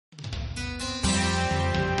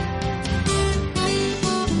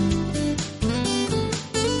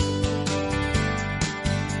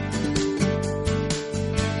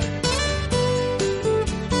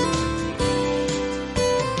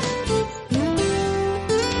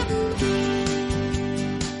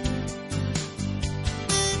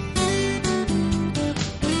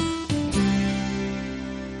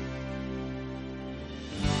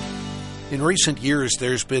In recent years,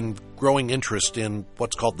 there's been growing interest in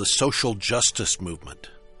what's called the social justice movement.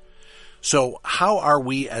 So how are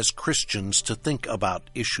we as Christians to think about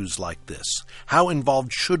issues like this? How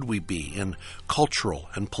involved should we be in cultural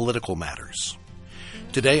and political matters?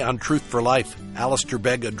 Today on Truth for Life, Alistair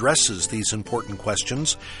Begg addresses these important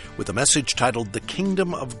questions with a message titled The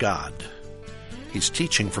Kingdom of God. He's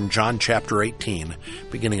teaching from John chapter 18,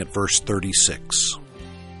 beginning at verse 36.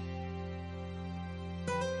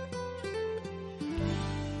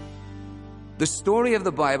 The story of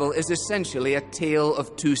the Bible is essentially a tale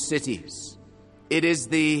of two cities. It is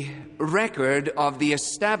the record of the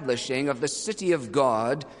establishing of the city of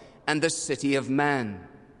God and the city of man.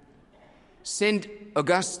 St.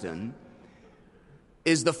 Augustine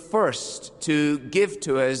is the first to give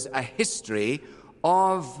to us a history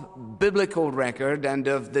of biblical record and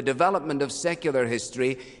of the development of secular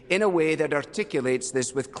history in a way that articulates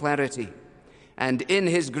this with clarity. And in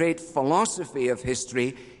his great philosophy of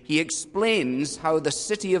history, he explains how the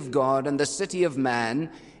city of God and the city of man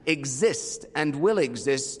exist and will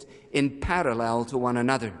exist in parallel to one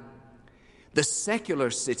another. The secular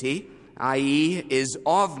city, i.e., is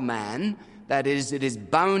of man, that is, it is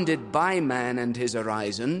bounded by man and his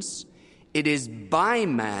horizons. It is by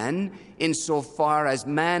man insofar as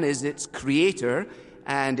man is its creator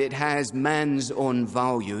and it has man's own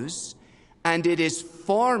values. And it is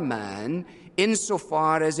for man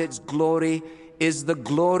insofar as its glory is the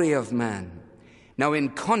glory of man. Now, in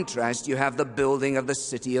contrast, you have the building of the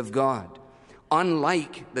city of God.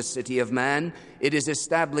 Unlike the city of man, it is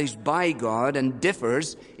established by God and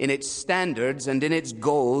differs in its standards and in its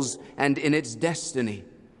goals and in its destiny.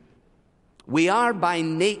 We are by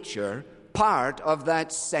nature part of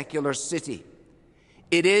that secular city.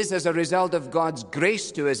 It is as a result of God's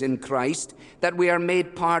grace to us in Christ that we are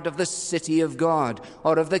made part of the city of God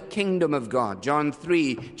or of the kingdom of God. John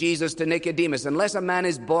 3, Jesus to Nicodemus, unless a man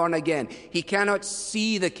is born again, he cannot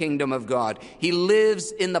see the kingdom of God. He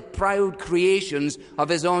lives in the proud creations of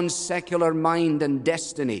his own secular mind and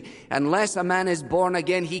destiny. Unless a man is born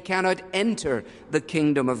again, he cannot enter the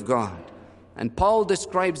kingdom of God. And Paul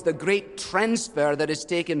describes the great transfer that has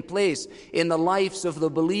taken place in the lives of the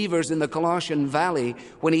believers in the Colossian Valley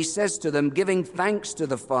when he says to them, giving thanks to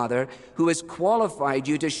the Father who has qualified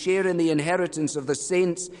you to share in the inheritance of the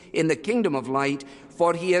saints in the kingdom of light,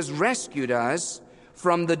 for he has rescued us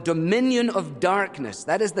from the dominion of darkness,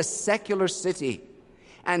 that is the secular city,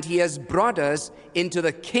 and he has brought us into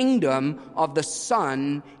the kingdom of the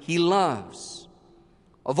Son he loves.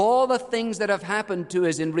 Of all the things that have happened to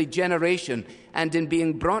us in regeneration and in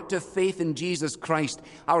being brought to faith in Jesus Christ,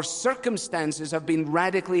 our circumstances have been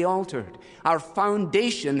radically altered. Our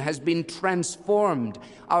foundation has been transformed.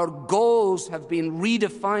 Our goals have been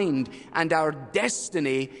redefined, and our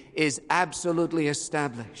destiny is absolutely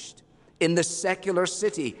established. In the secular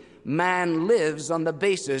city, man lives on the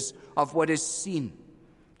basis of what is seen.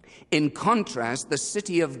 In contrast, the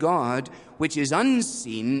city of God, which is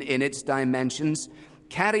unseen in its dimensions,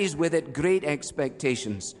 carries with it great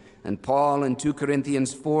expectations. And Paul in 2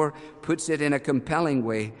 Corinthians 4 puts it in a compelling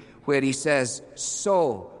way where he says,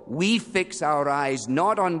 so we fix our eyes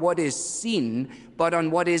not on what is seen, but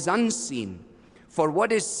on what is unseen. For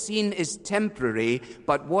what is seen is temporary,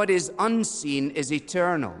 but what is unseen is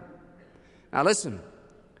eternal. Now listen,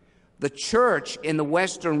 the church in the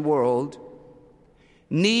Western world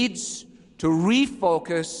needs to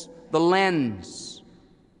refocus the lens.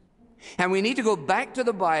 And we need to go back to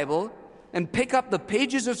the Bible and pick up the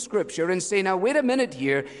pages of Scripture and say, now wait a minute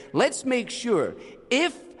here, let's make sure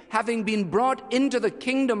if having been brought into the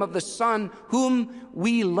kingdom of the Son whom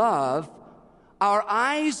we love, our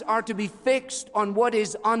eyes are to be fixed on what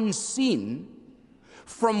is unseen,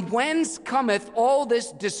 from whence cometh all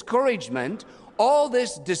this discouragement, all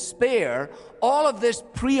this despair, all of this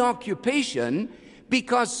preoccupation,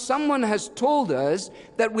 because someone has told us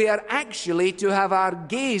that we are actually to have our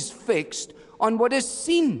gaze fixed on what is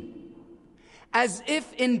seen. As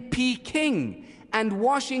if in Peking and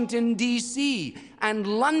Washington, D.C., and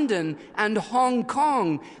London and Hong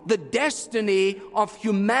Kong, the destiny of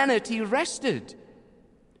humanity rested.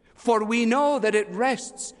 For we know that it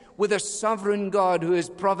rests with a sovereign God who is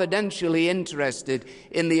providentially interested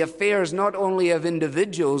in the affairs not only of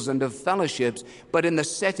individuals and of fellowships, but in the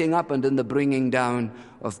setting up and in the bringing down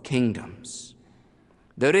of kingdoms.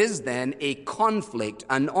 There is then a conflict,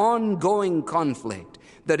 an ongoing conflict,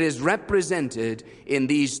 that is represented in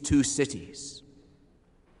these two cities.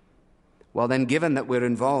 Well then, given that we're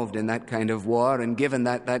involved in that kind of war and given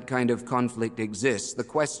that that kind of conflict exists, the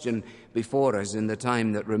question before us in the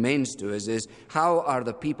time that remains to us is, how are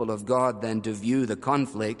the people of God then to view the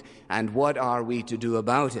conflict and what are we to do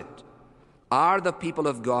about it? Are the people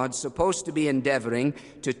of God supposed to be endeavoring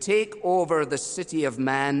to take over the city of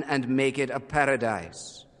man and make it a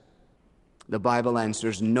paradise? The Bible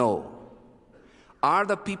answers no. Are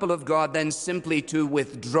the people of God then simply to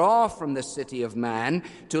withdraw from the city of man,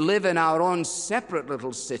 to live in our own separate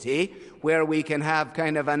little city where we can have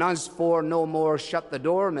kind of an us four, no more, shut the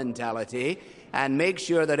door mentality, and make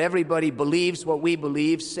sure that everybody believes what we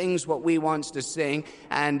believe, sings what we want to sing,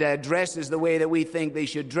 and dresses the way that we think they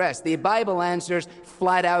should dress? The Bible answers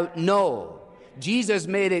flat out no. Jesus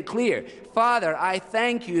made it clear. Father, I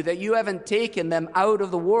thank you that you haven't taken them out of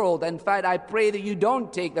the world. In fact, I pray that you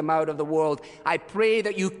don't take them out of the world. I pray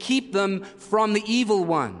that you keep them from the evil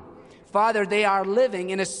one. Father, they are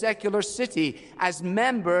living in a secular city as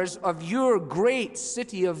members of your great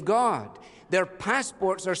city of God. Their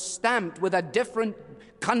passports are stamped with a different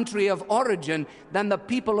country of origin than the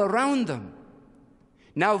people around them.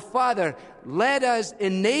 Now, Father, let us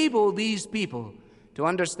enable these people to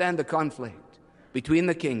understand the conflict between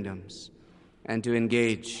the kingdoms and to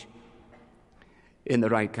engage in the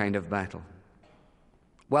right kind of battle.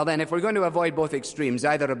 Well then, if we're going to avoid both extremes,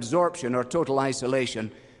 either absorption or total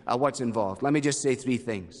isolation, what's involved? Let me just say three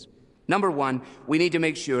things. Number one, we need to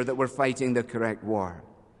make sure that we're fighting the correct war.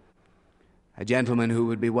 A gentleman who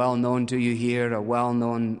would be well known to you here, a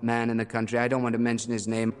well-known man in the country, I don't want to mention his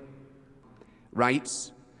name,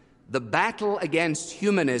 writes, "The battle against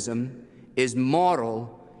humanism is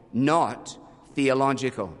moral, not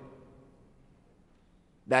theological."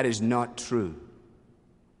 That is not true.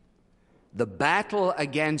 The battle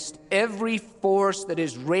against every force that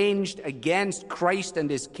is ranged against Christ and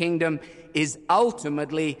his kingdom is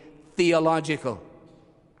ultimately theological.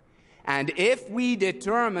 And if we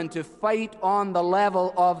determine to fight on the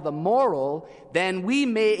level of the moral, then we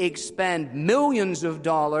may expend millions of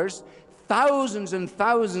dollars, thousands and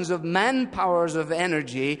thousands of man-powers of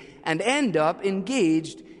energy, and end up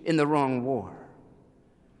engaged in the wrong war.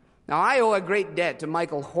 Now, I owe a great debt to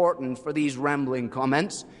Michael Horton for these rambling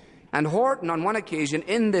comments. And Horton, on one occasion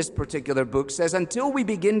in this particular book, says, until we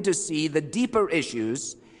begin to see the deeper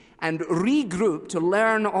issues and regroup to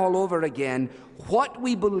learn all over again what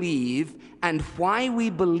we believe and why we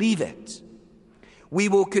believe it, we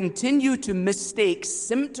will continue to mistake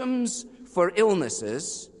symptoms for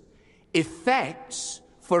illnesses, effects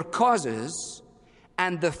for causes,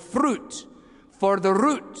 and the fruit for the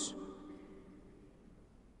root.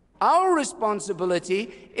 Our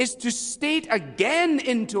responsibility is to state again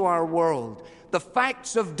into our world the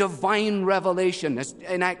facts of divine revelation. As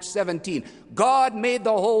in Acts 17, God made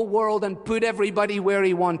the whole world and put everybody where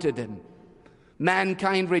he wanted them.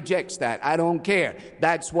 Mankind rejects that. I don't care.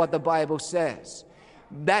 That's what the Bible says.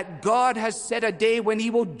 That God has set a day when he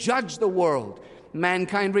will judge the world.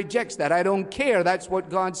 Mankind rejects that. I don't care. That's what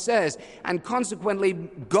God says. And consequently,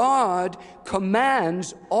 God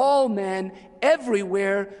commands all men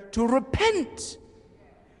everywhere to repent.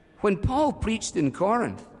 When Paul preached in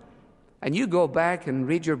Corinth, and you go back and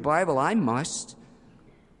read your Bible, I must.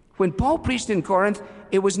 When Paul preached in Corinth,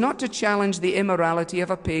 it was not to challenge the immorality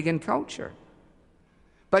of a pagan culture,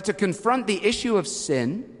 but to confront the issue of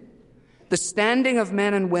sin, the standing of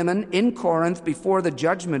men and women in Corinth before the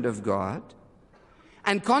judgment of God.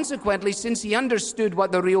 And consequently, since he understood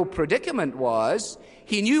what the real predicament was,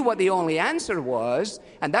 he knew what the only answer was,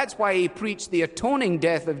 and that's why he preached the atoning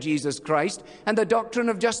death of Jesus Christ and the doctrine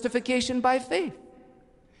of justification by faith.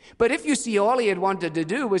 But if you see all he had wanted to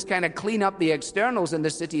do was kind of clean up the externals in the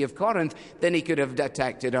city of Corinth, then he could have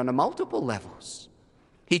attacked it on multiple levels.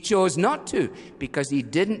 He chose not to, because he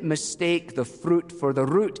didn't mistake the fruit for the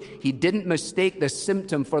root. He didn't mistake the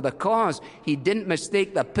symptom for the cause. He didn't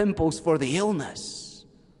mistake the pimples for the illness.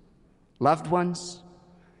 Loved ones,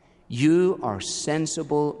 you are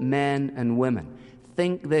sensible men and women.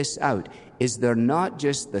 Think this out. Is there not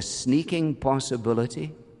just the sneaking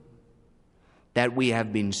possibility that we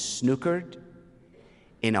have been snookered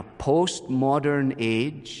in a postmodern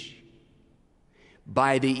age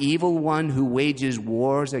by the evil one who wages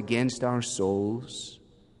wars against our souls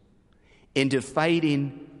into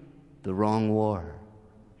fighting the wrong war?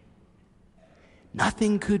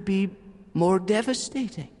 Nothing could be more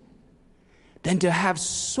devastating than to have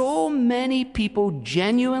so many people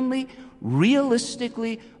genuinely,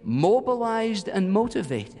 realistically mobilized and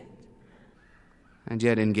motivated, and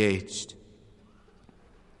yet engaged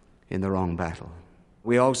in the wrong battle.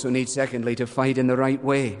 We also need, secondly, to fight in the right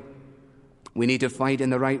way. We need to fight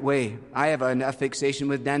in the right way. I have a fixation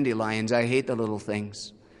with dandelions. I hate the little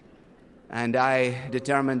things. And I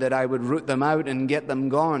determined that I would root them out and get them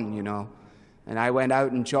gone, you know. And I went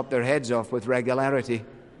out and chopped their heads off with regularity.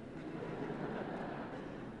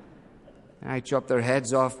 I chopped their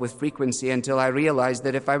heads off with frequency until I realized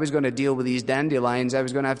that if I was going to deal with these dandelions, I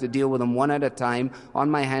was going to have to deal with them one at a time, on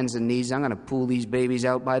my hands and knees. I'm going to pull these babies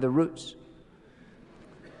out by the roots.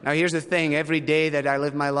 Now here's the thing, every day that I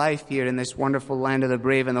live my life here in this wonderful land of the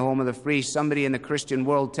brave and the home of the free, somebody in the Christian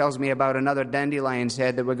world tells me about another dandelion's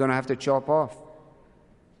head that we're going to have to chop off.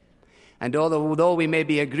 And although we may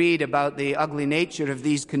be agreed about the ugly nature of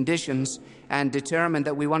these conditions and determined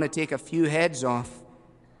that we want to take a few heads off,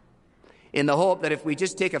 in the hope that if we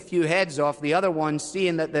just take a few heads off, the other ones,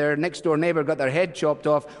 seeing that their next-door neighbor got their head chopped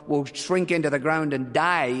off, will shrink into the ground and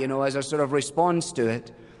die, as a sort of response to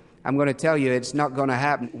it. I'm going to tell you it's not going to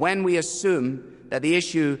happen. When we assume that the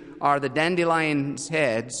issue are the dandelion's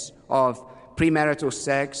heads of premarital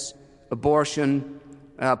sex, abortion,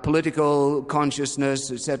 political consciousness,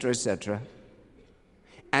 etc.,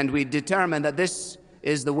 and we determine that this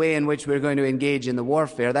is the way in which we're going to engage in the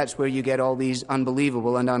warfare, that's where you get all these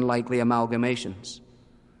unbelievable and unlikely amalgamations.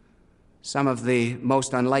 Some of the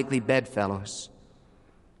most unlikely bedfellows,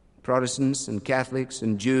 Protestants and Catholics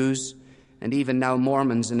and Jews, and even now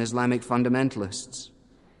Mormons and Islamic fundamentalists.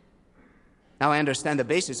 Now I understand the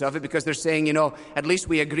basis of it because they're saying, at least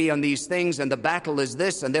we agree on these things and the battle is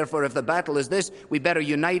this, and therefore if the battle is this, we better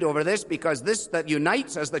unite over this because this that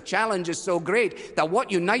unites us, the challenge is so great that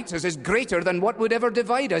what unites us is greater than what would ever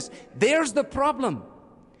divide us. There's the problem.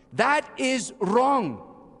 That is wrong.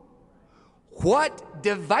 What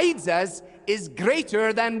divides us is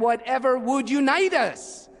greater than whatever would unite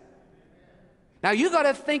us. Now you got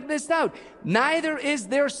to think this out. Neither is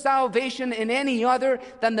there salvation in any other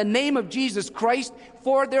than the name of Jesus Christ,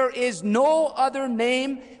 for there is no other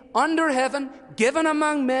name under heaven given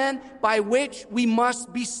among men by which we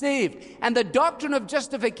must be saved. And the doctrine of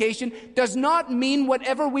justification does not mean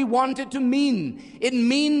whatever we want it to mean. It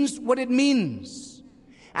means what it means.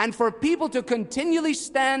 And for people to continually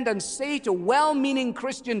stand and say to well-meaning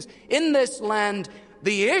Christians in this land,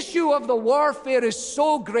 the issue of the warfare is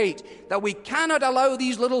so great that we cannot allow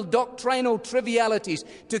these little doctrinal trivialities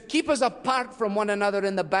to keep us apart from one another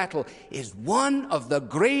in the battle, is one of the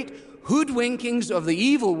great hoodwinkings of the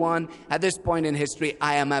evil one at this point in history.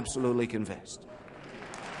 I am absolutely convinced.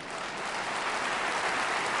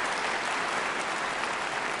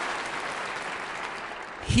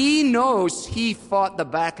 He knows he fought the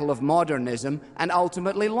battle of modernism and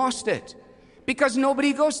ultimately lost it. Because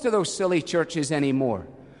nobody goes to those silly churches anymore.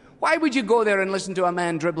 Why would you go there and listen to a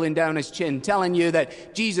man dribbling down his chin, telling you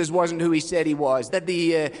that Jesus wasn't who he said he was, that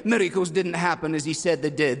the miracles didn't happen as he said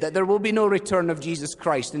they did, that there will be no return of Jesus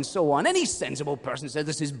Christ, and so on? Any sensible person says,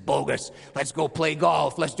 this is bogus. Let's go play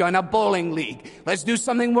golf. Let's join a bowling league. Let's do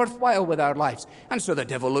something worthwhile with our lives. And so the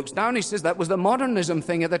devil looks down. He says that was the modernism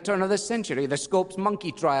thing at the turn of the century, the Scopes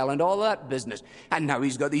monkey trial and all that business. And now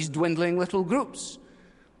he's got these dwindling little groups.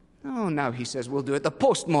 Oh, now he says we'll do it the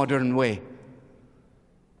postmodern way.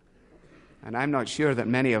 And I'm not sure that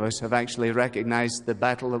many of us have actually recognized the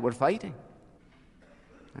battle that we're fighting.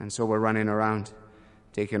 And so we're running around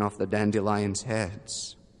taking off the dandelions'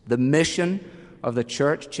 heads. The mission of the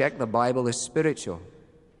church, check the Bible, is spiritual.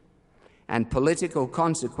 And political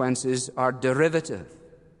consequences are derivative.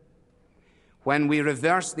 When we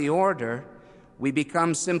reverse the order, we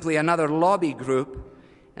become simply another lobby group,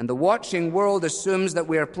 and the watching world assumes that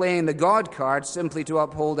we are playing the God card simply to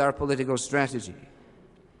uphold our political strategy.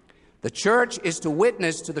 The church is to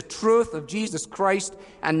witness to the truth of Jesus Christ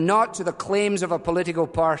and not to the claims of a political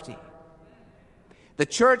party. The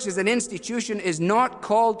church as an institution is not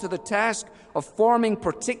called to the task of forming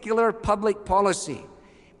particular public policy.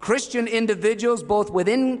 Christian individuals, both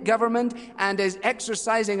within government and as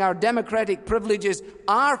exercising our democratic privileges,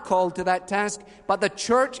 are called to that task, but the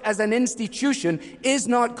church as an institution is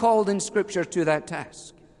not called in Scripture to that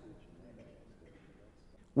task.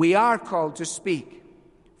 We are called to speak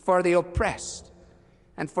for the oppressed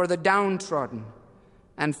and for the downtrodden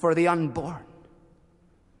and for the unborn.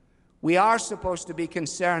 We are supposed to be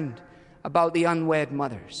concerned about the unwed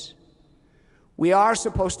mothers. We are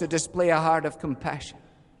supposed to display a heart of compassion.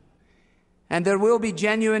 And there will be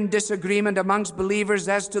genuine disagreement amongst believers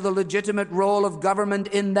as to the legitimate role of government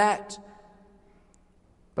in that.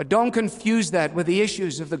 But don't confuse that with the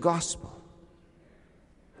issues of the gospel.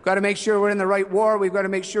 We've got to make sure we're in the right war, we've got to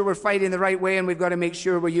make sure we're fighting the right way, and we've got to make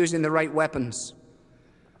sure we're using the right weapons.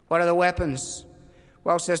 What are the weapons?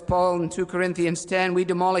 Well, says Paul in 2 Corinthians 10, we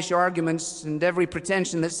demolish arguments and every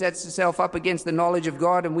pretension that sets itself up against the knowledge of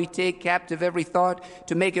God, and we take captive every thought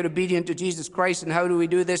to make it obedient to Jesus Christ. And how do we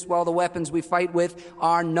do this? Well, the weapons we fight with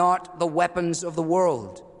are not the weapons of the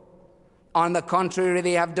world. On the contrary,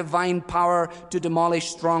 they have divine power to demolish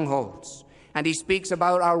strongholds. And he speaks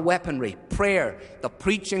about our weaponry, prayer, the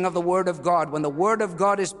preaching of the Word of God. When the Word of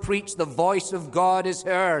God is preached, the voice of God is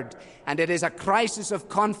heard. And it is a crisis of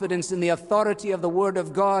confidence in the authority of the Word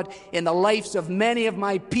of God in the lives of many of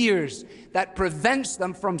my peers that prevents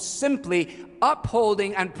them from simply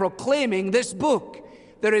upholding and proclaiming this book.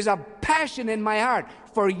 There is a passion in my heart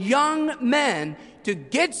for young men to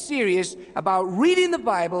get serious about reading the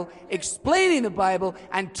Bible, explaining the Bible,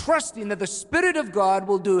 and trusting that the Spirit of God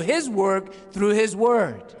will do His work through His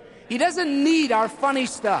Word. He doesn't need our funny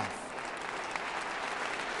stuff.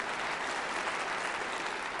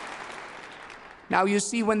 Now, you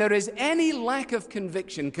see, when there is any lack of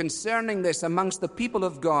conviction concerning this amongst the people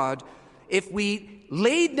of God, if we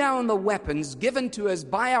lay down the weapons given to us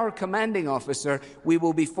by our commanding officer, we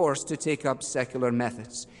will be forced to take up secular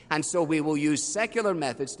methods. And so we will use secular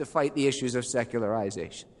methods to fight the issues of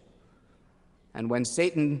secularization. And when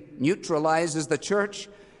Satan neutralizes the church,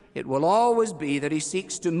 it will always be that he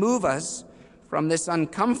seeks to move us from this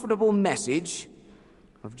uncomfortable message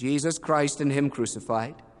of Jesus Christ and Him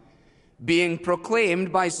crucified, being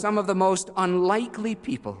proclaimed by some of the most unlikely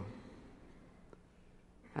people.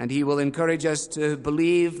 And he will encourage us to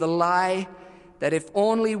believe the lie that if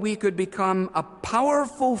only we could become a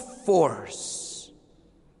powerful force,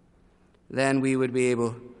 then we would be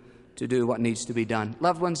able to do what needs to be done.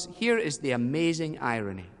 Loved ones, here is the amazing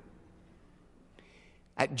irony.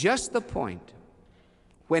 At just the point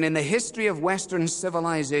when in the history of Western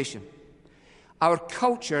civilization, our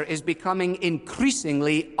culture is becoming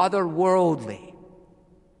increasingly otherworldly,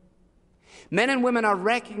 men and women are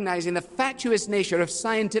recognizing the fatuous nature of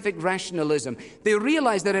scientific rationalism. They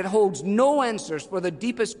realize that it holds no answers for the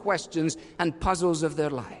deepest questions and puzzles of their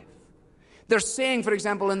life. They're saying, for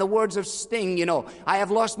example, in the words of Sting, I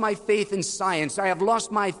have lost my faith in science. I have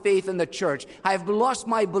lost my faith in the church. I have lost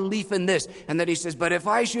my belief in this. And then he says, but if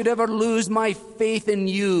I should ever lose my faith in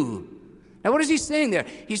you. Now, what is he saying there?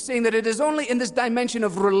 He's saying that it is only in this dimension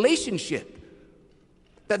of relationship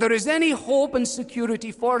that there is any hope and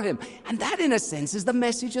security for him. And that, in a sense, is the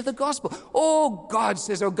message of the gospel. Oh, God,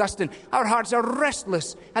 says Augustine, our hearts are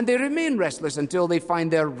restless, and they remain restless until they find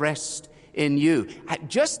their rest in you. At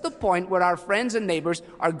just the point where our friends and neighbors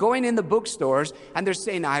are going in the bookstores, and they're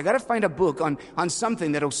saying, I got to find a book on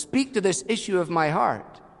something that will speak to this issue of my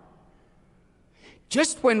heart.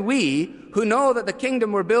 Just when we, who know that the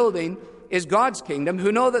kingdom we're building is God's kingdom,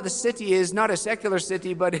 who know that the city is not a secular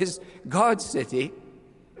city, but is God's city,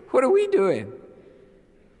 what are we doing?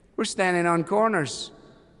 We're standing on corners.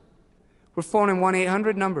 We're phoning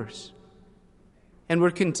 1-800 numbers. And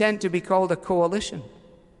we're content to be called a coalition,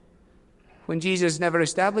 when Jesus never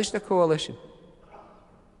established a coalition,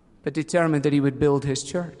 but determined that He would build His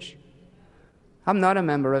church. I'm not a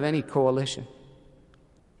member of any coalition.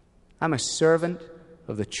 I'm a servant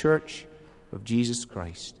of the church of Jesus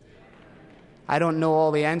Christ. I don't know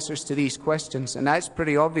all the answers to these questions, and that's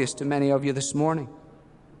pretty obvious to many of you this morning.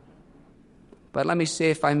 But let me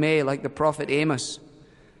say, if I may, like the prophet Amos,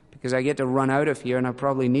 because I get to run out of here and I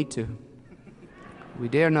probably need to. We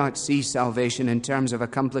dare not see salvation in terms of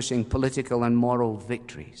accomplishing political and moral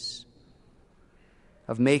victories,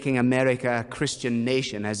 of making America a Christian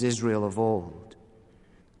nation as Israel of old.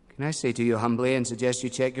 Can I say to you humbly and suggest you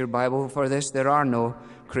check your Bible for this? There are no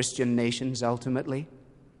Christian nations ultimately.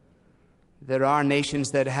 There are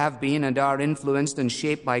nations that have been and are influenced and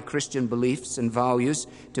shaped by Christian beliefs and values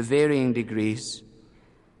to varying degrees.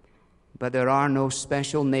 But there are no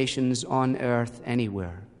special nations on earth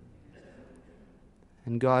anywhere.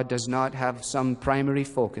 And God does not have some primary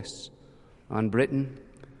focus on Britain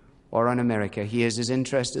or on America. He is as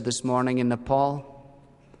interested this morning in Nepal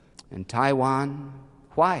and Taiwan.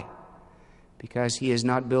 Why? Because He is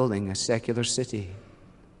not building a secular city.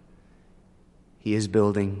 He is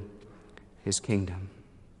building His kingdom.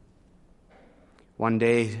 One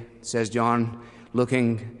day, says John,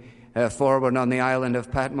 looking forward on the island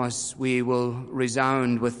of Patmos, we will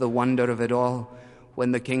resound with the wonder of it all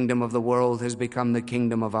when the kingdom of the world has become the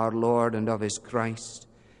kingdom of our Lord and of His Christ,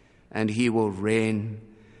 and He will reign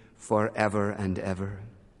forever and ever.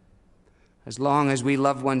 As long as we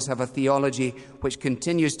loved ones have a theology which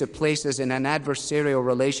continues to place us in an adversarial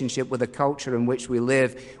relationship with the culture in which we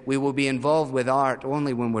live, we will be involved with art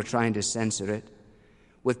only when we're trying to censor it,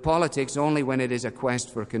 with politics only when it is a quest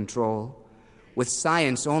for control, with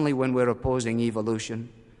science only when we're opposing evolution,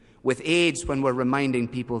 with AIDS when we're reminding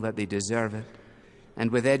people that they deserve it, and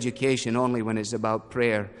with education only when it's about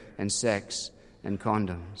prayer and sex and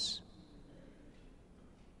condoms.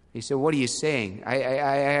 He said, what are you saying?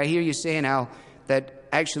 I hear you saying, Al, that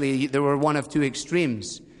actually there were one of two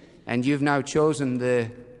extremes, and you've now chosen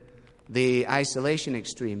the isolation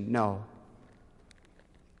extreme. No.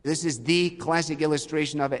 This is the classic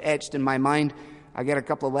illustration of it etched in my mind. I get a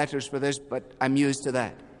couple of letters for this, but I'm used to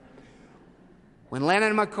that. When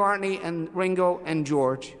Lennon, McCartney, and Ringo and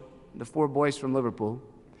George, the four boys from Liverpool,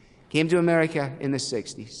 came to America in the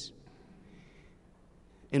 60s,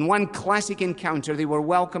 in one classic encounter, they were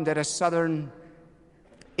welcomed at a southern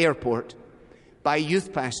airport by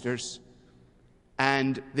youth pastors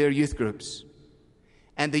and their youth groups.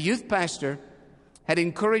 And the youth pastor had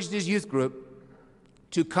encouraged his youth group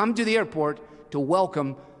to come to the airport to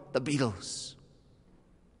welcome the Beatles.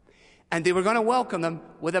 And they were going to welcome them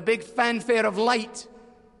with a big fanfare of light.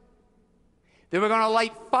 They were going to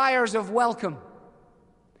light fires of welcome.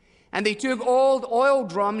 And they took old oil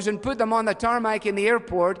drums and put them on the tarmac in the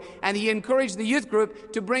airport, and he encouraged the youth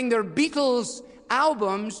group to bring their Beatles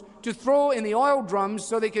albums to throw in the oil drums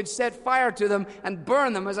so they could set fire to them and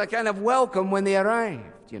burn them as a kind of welcome when they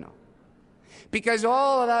arrived, you know. Because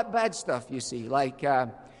all of that bad stuff, you see, like,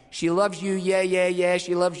 she loves you, yeah, yeah, yeah,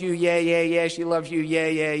 she loves you, yeah, yeah, yeah, she loves you, yeah,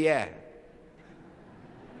 yeah, yeah.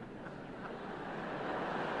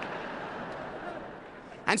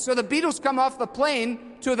 And so the Beatles come off the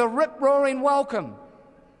plane to the rip-roaring welcome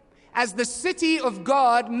as the city of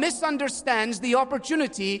God misunderstands the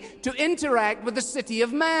opportunity to interact with the city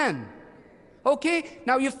of man. Okay?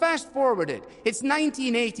 Now you fast forward it. It's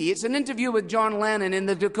 1980. It's an interview with John Lennon in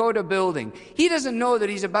the Dakota building. He doesn't know that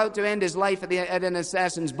he's about to end his life at an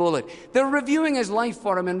assassin's bullet. They're reviewing his life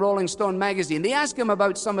for him in Rolling Stone magazine. They ask him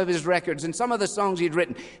about some of his records and some of the songs he'd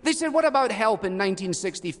written. They said, what about Help in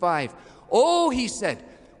 1965? Oh, he said,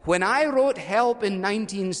 when I wrote Help in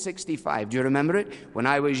 1965, do you remember it? When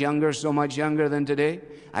I was younger, so much younger than today,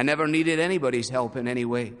 I never needed anybody's help in any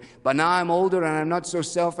way. But now I'm older and I'm not so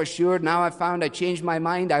self-assured. Now I found I changed my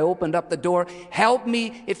mind. I opened up the door. Help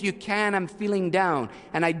me if you can. I'm feeling down.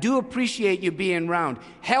 And I do appreciate you being around.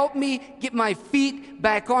 Help me get my feet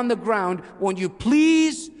back on the ground. Won't you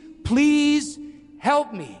please, please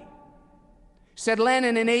help me? Said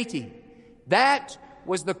Lennon in 80. That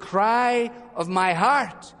was the cry of my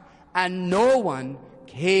heart, and no one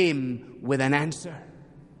came with an answer.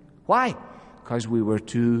 Why? Because we were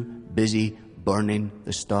too busy burning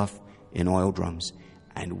the stuff in oil drums.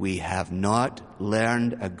 And we have not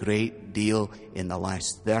learned a great deal in the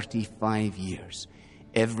last 35 years.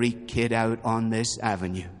 Every kid out on this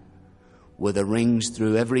avenue with the rings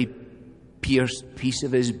through every pierced piece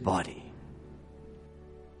of his body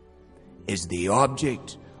is the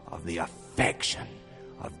object of the affection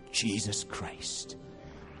of Jesus Christ.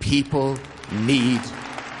 People need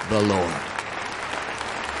the Lord.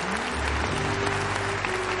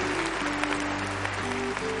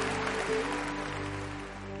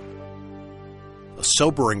 A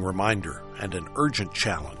sobering reminder and an urgent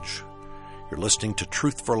challenge. You're listening to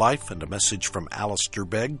Truth for Life and a message from Alistair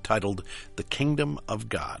Begg titled The Kingdom of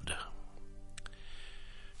God.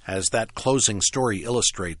 As that closing story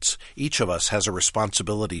illustrates, each of us has a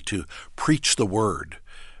responsibility to preach the Word,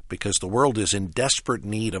 because the world is in desperate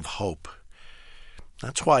need of hope.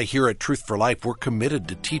 That's why here at Truth for Life, we're committed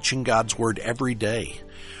to teaching God's Word every day.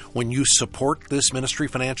 When you support this ministry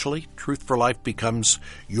financially, Truth for Life becomes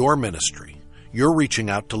your ministry. You're reaching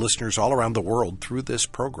out to listeners all around the world through this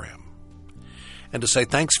program. And to say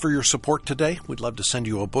thanks for your support today, we'd love to send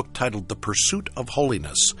you a book titled The Pursuit of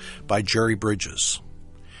Holiness by Jerry Bridges.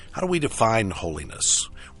 How do we define holiness?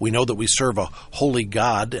 We know that we serve a holy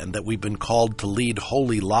God and that we've been called to lead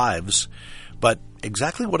holy lives, but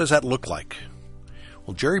exactly what does that look like?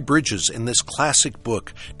 Well, Jerry Bridges in this classic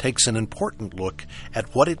book takes an important look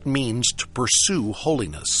at what it means to pursue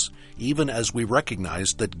holiness, even as we recognize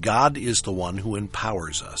that God is the one who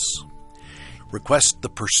empowers us. Request The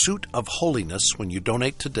Pursuit of Holiness when you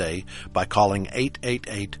donate today by calling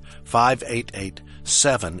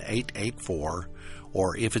 888-588-7884,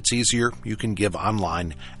 or if it's easier, you can give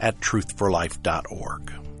online at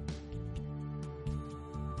truthforlife.org.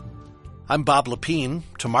 I'm Bob Lepine.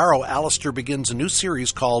 Tomorrow, Alistair begins a new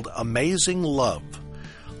series called Amazing Love,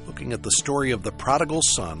 looking at the story of the prodigal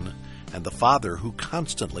son and the father who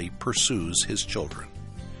constantly pursues his children.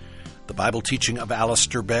 The Bible teaching of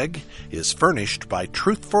Alistair Begg is furnished by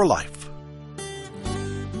Truth for Life,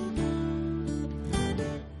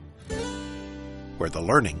 where the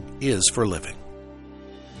learning is for living.